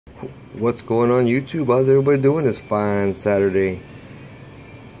What's going on YouTube? How's everybody doing this fine Saturday?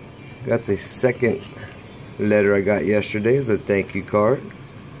 Got the second letter I got yesterday. It's a thank you card.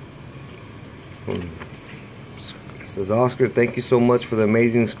 It says, Oscar, thank you so much for the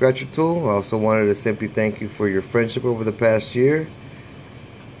amazing scratcher tool. I also wanted to simply thank you for your friendship over the past year.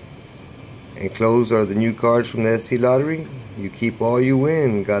 Enclosed are the new cards from the SC Lottery. You keep all you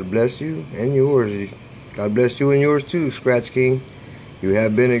win. God bless you and yours. God bless you and yours too, Scratch King. You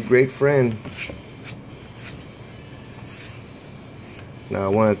have been a great friend. Now I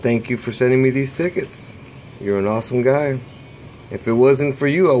want to thank you for sending me these tickets. You're an awesome guy. If it wasn't for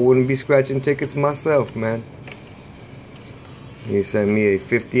you, I wouldn't be scratching tickets myself, man. He sent me a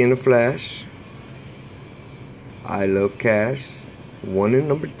 50 in a flash. I love cash. 1 and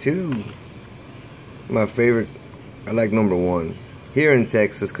number 2. My favorite, I like number 1. Here in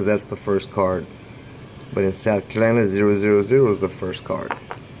Texas, because that's the first card. But in South Carolina, 000 is the first card.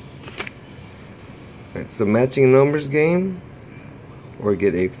 It's a matching numbers game, or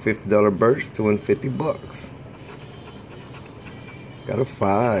get a $50 burst to win 50 bucks. Got a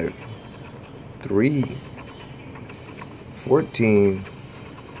 5, 3, 14,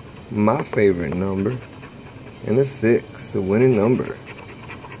 my favorite number, and a 6. The winning number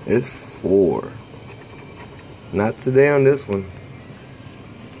is 4. Not today on this one.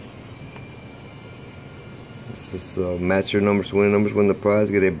 This is match your numbers, win numbers, win the prize,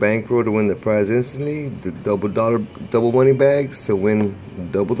 get a bankroll to win the prize instantly, the double money bags to win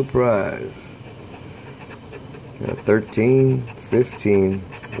double the prize. 13, 15,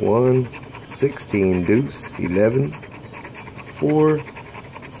 1, 16, deuce, 11, 4,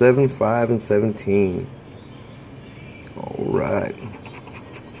 7, 5, and 17. Alright.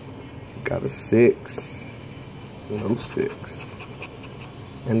 Got a 6. No 6.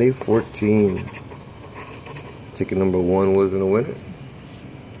 And a 14. Ticket number 1 wasn't a winner.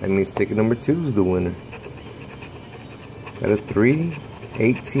 That means ticket number 2 is the winner. Got a 3,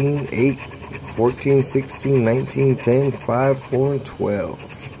 18, 8, 14, 16, 19, 10, 5, 4, and 12.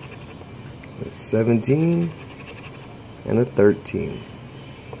 A 17 and a 13.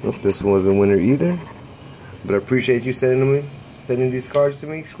 Nope, this one wasn't a winner either. But I appreciate you sending these cards to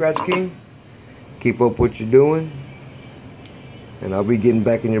me, Scratch King. Keep up what you're doing. And I'll be getting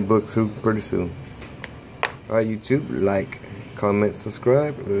back in your book pretty soon. Alright, YouTube, like, comment,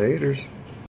 subscribe. Laters.